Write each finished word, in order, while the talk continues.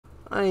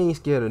I ain't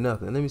scared of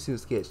nothing. Let me see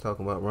what Sketch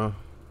talking about, bro.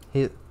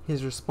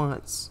 His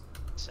response.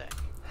 Say.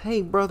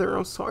 Hey, brother,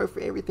 I'm sorry for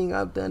everything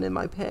I've done in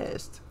my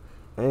past.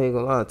 I ain't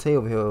gonna lie, Tay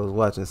over here was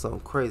watching something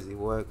crazy,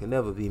 boy. It can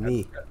never be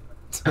me.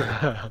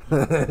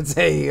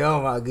 Tay,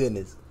 oh my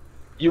goodness.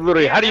 You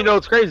literally, how do you know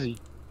it's crazy?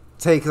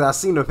 Tay, cause I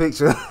seen the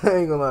picture. I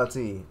ain't gonna lie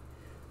to you.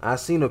 I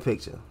seen the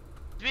picture.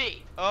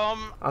 Me.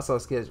 I saw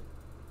Sketch.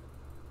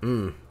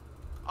 I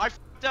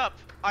fucked up.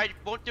 I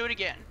won't do it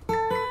again.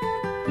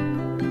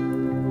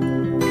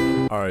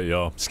 Alright,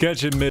 y'all.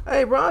 Sketch admit.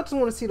 Hey, bro, I just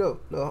want to see the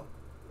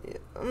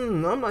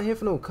I'm not here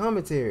for no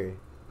commentary.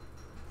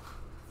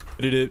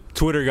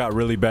 Twitter got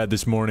really bad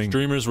this morning.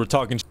 Streamers were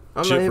talking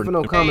I'm shit not here for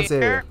no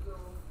commentary.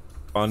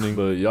 Funding,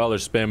 but y'all are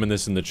spamming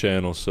this in the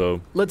channel,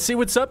 so let's see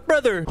what's up,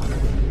 brother.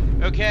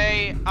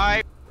 Okay,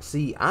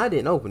 See, I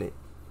didn't open it.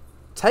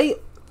 Tay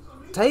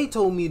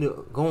told me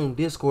to go on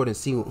Discord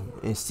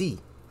and see.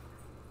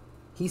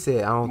 He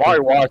said I don't. Mari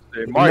watched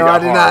it. No, I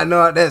did not.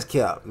 No, that's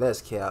cap.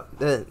 That's cap.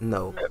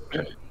 No,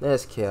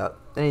 that's cap.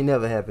 That ain't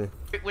never happened.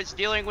 I was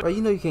dealing with Bro,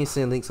 you know you can't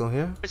send links on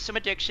here. some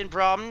addiction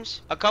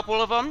problems, a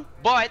couple of them,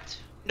 but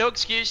no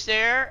excuse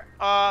there.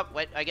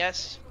 What I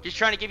guess just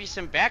trying to give you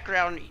some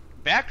background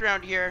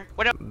here.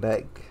 What else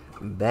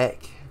Background.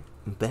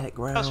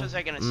 was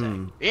I gonna say?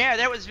 Yeah,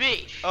 that was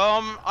me.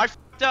 I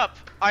fucked up.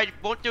 I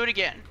won't do it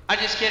again. I'm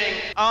just kidding.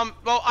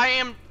 Well, I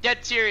am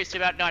dead serious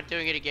about not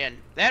doing it again.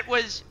 That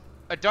was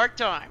a dark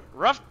time,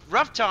 rough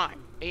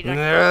time.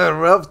 Yeah,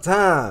 rough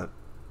time.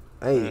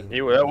 Hey,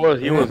 he was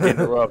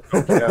getting rough.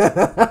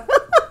 that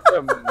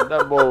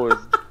boy was.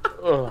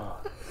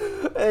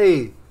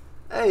 Hey,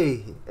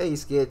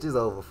 Sketch is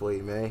over for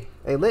you, man.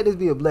 Hey, let this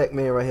be a black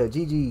man right here.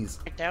 GG's.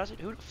 1,000?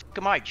 Who the fuck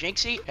am I,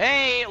 Jinxie?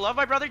 Hey, love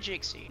my brother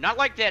Jinxie. Not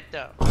like that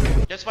though.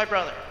 Just my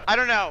brother. I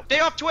don't know.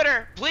 Stay off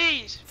Twitter,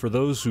 please. For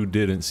those who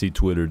didn't see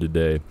Twitter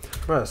today,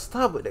 Bro,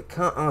 stop with the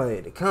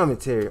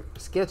commentary.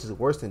 Sketch is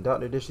worse than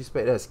Dr.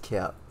 Disrespect. That's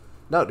cap.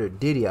 Dr.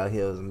 Diddy out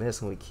here is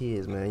messing with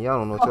kids, man. Y'all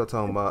don't know what y'all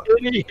talking about.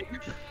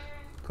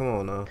 Come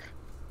on now.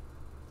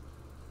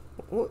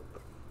 What?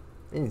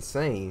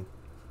 Insane.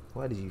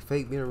 Why did you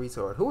fake being a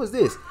retard? Who is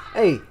this?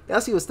 Hey,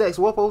 y'all see what Stacks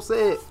Wapo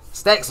said?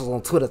 Stacks was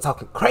on Twitter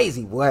talking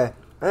crazy, boy.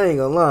 I ain't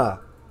gonna lie.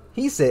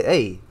 He said,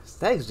 hey,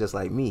 Stacks is just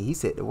like me. He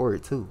said the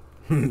word too.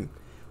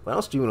 But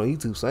I'm streaming on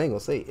YouTube, so I ain't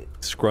gonna say it.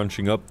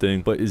 scrunching up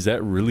thing, but is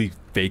that really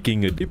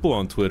faking a people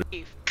on Twitter?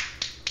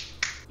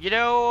 You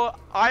know,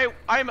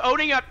 I'm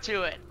owning up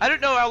to it. I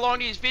don't know how long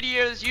these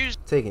videos use.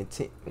 Taking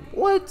 10.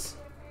 What?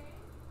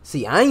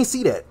 See, I ain't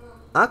see that.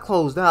 I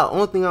closed out.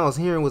 Only thing I was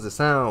hearing was the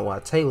sound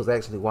while Tay was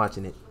actually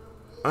watching it.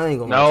 I ain't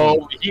gonna.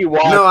 No, he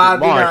watched. No, I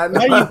Mark. did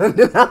not. No, I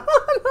did not.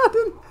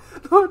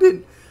 No, I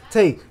didn't.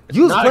 Tay,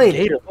 you was playing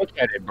it. Look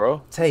at it,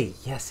 bro. Tay,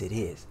 yes, it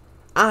is.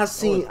 I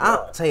seen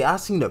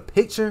a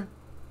picture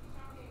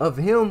of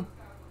him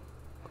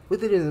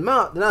with it in his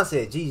mouth. Then I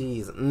said,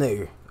 "GG's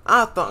nigga."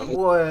 I thought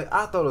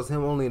it was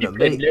him only in the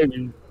make.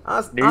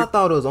 I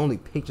thought it was only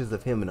pictures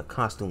of him in a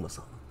costume or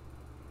something.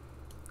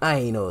 I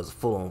ain't know it was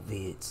full on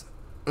vids.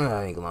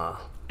 I ain't gonna lie.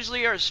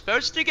 Usually are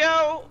supposed to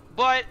go,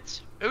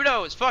 but who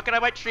knows? Fuck it, I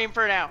might stream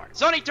for an hour.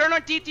 Sonny, turn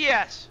on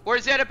TTS. Or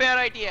is that a bad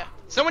idea?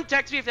 Someone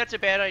text me if that's a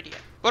bad idea.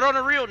 But on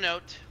a real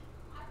note,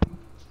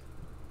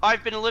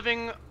 I've been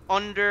living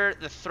under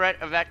the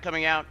threat of that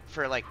coming out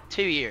for like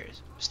 2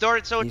 years.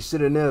 Started so. You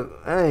should have never.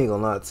 I ain't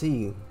gonna lie to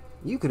you.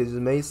 You could have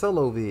just made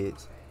solo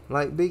vids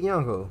like Big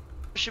Youngho.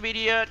 Social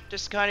media,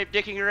 just kind of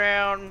dicking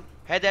around.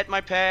 Had that in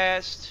my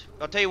past.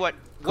 I'll tell you what.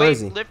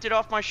 Crazy. Weight lifted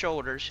off my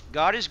shoulders.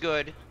 God is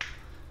good.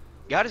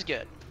 God is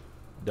good.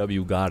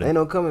 W got it. Ain't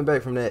no coming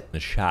back from that. The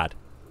shot.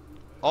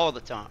 All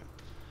the time.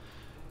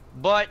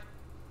 But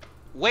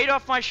weight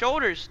off my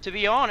shoulders, to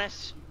be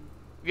honest.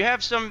 You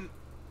have some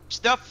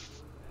stuff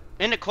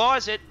in the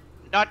closet,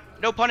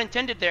 no pun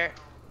intended there.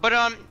 But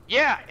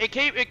yeah, it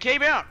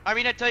came out. I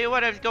mean, I tell you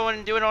what, I was going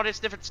and doing all this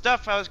different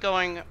stuff. I was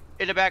going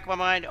in the back of my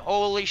mind,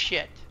 holy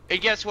shit.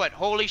 And guess what?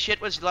 Holy shit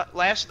was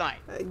last night.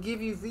 I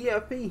give you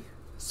VIP.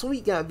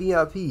 Sweet got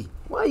VIP.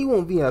 Why you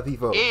want VIP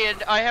for?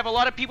 And I have a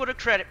lot of people to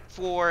credit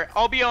for.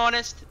 I'll be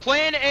honest.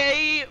 Plan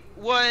A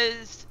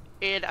was,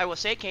 and I will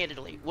say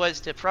candidly, was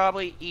to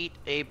probably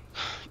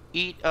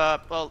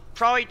well,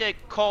 probably to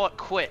call it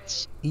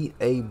quits. Eat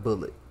a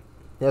bullet.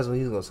 That's what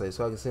he's gonna say.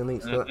 So I can send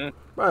links.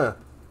 Bruh,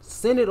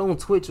 send it on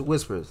Twitch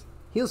Whispers.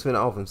 He was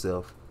finna off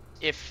himself.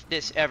 If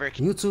this ever.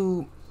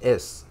 YouTube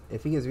S.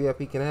 If he gets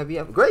VIP, can I have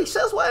VIP? Great.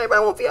 That's why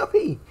everybody want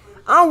VIP.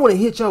 I don't want to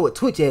hit y'all with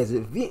Twitch ads.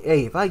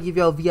 If I give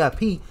y'all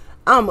VIP,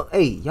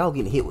 y'all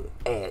getting hit with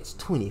ads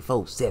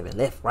 24/7,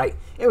 left, right.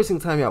 Every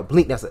single time y'all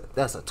blink,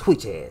 that's a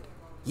Twitch ad.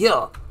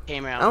 Yeah.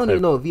 Came out. I don't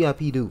even know what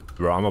VIP do.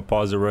 Bro, I'm gonna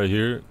pause it right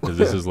here because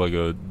this is like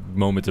a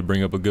moment to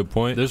bring up a good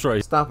point. This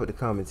right. Stop with the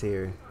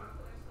commentary.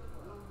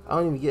 I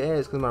don't even get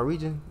ads because my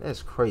region.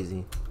 That's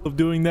crazy. Of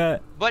doing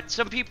that. But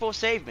some people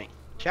saved me.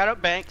 Shout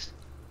out Banks.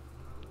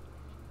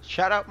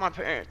 Shout out my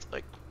parents.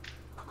 Like.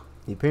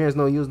 Your parents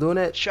know you was doing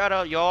that? Shout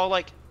out y'all.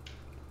 Like.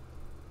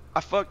 I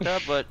fucked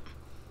up, but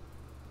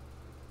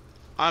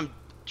I'm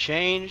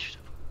changed.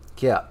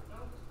 Cap.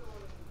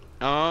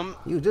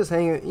 You was just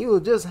hanging. You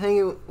was just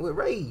hanging with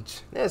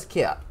Rage. That's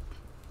cap.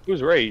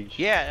 Who's Rage?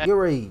 Yeah,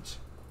 Your Rage.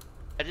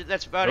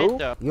 that's about Who? it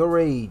though. Your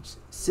Rage.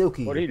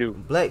 Silky. What'd he do?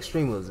 Black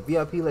streamers.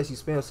 VIP lets you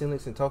spam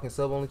Cinlix and talking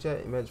sub on the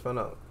chat. Imagine find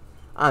out.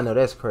 I know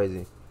that's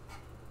crazy.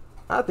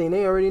 I think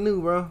they already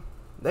knew, bro.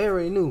 They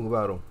already knew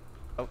about him.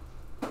 Oh.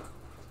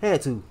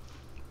 Had to.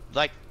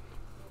 Like,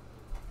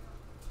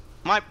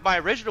 my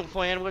original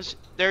plan was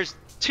there's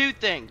two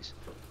things.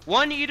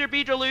 One, either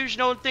be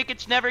delusional and think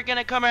it's never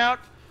gonna come out,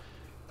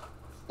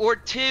 or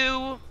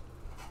two,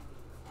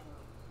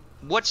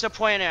 what's the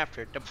plan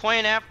after? The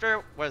plan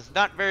after was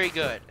not very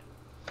good.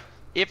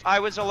 If I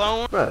was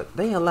alone, Bro,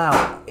 they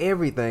allow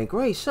everything.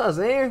 Great shots,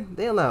 Aaron.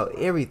 They allow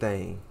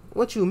everything.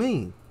 What you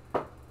mean?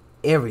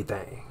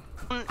 Everything.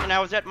 and I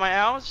was at my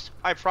house,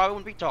 I probably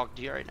wouldn't be talking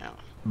to you right now.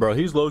 Bro,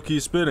 he's low-key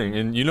spitting.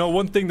 And you know,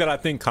 one thing that I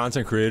think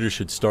content creators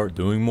should start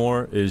doing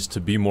more is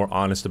to be more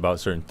honest about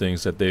certain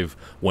things that they've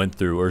went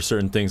through or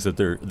certain things that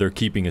they're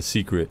keeping a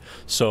secret.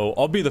 So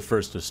I'll be the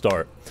first to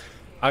start.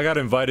 I got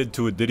invited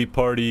to a Diddy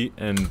party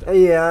and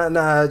Yeah,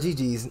 nah,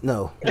 GG's.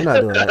 No, you're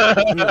not doing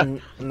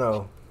that.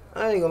 No.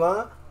 I ain't gonna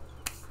lie.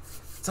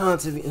 Time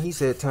to be, he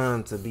said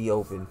time to be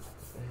open.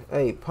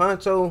 Hey,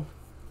 Poncho,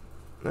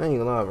 I ain't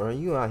gonna lie, bro.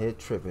 You out here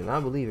tripping. I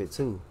believe it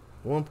too.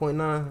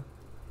 1.9.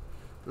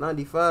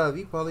 95,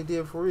 you probably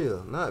did for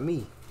real, not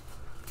me.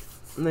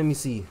 Let me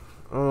see.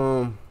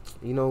 You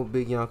know,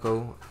 Big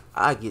Yonko,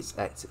 I gets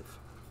active.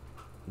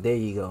 There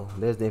you go.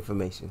 There's the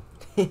information.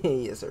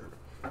 Yes, sir.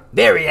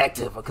 Very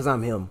active, because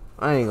I'm him.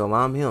 I ain't gonna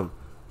lie, I'm him.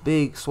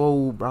 Big,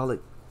 swole,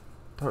 brolic,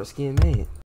 dark skinned man.